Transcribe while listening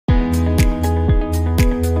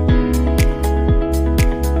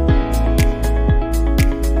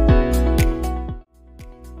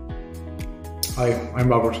I'm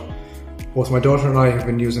Robert. Both my daughter and I have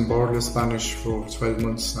been using Borderless Spanish for over 12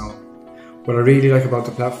 months now. What I really like about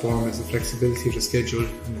the platform is the flexibility of the schedule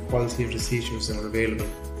and the quality of the teachers that are available.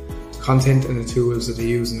 The content and the tools that they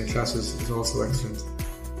use in the classes is also excellent.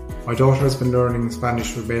 My daughter has been learning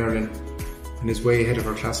Spanish with Berlin and is way ahead of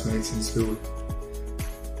her classmates in school.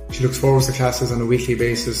 She looks forward to classes on a weekly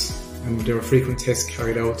basis, and there are frequent tests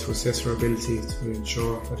carried out to assess her ability to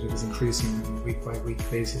ensure that it is increasing on a week-by-week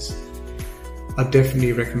basis. I'd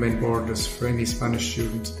definitely recommend Borderless for any Spanish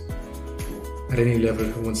student at any level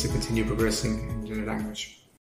who wants to continue progressing in their language.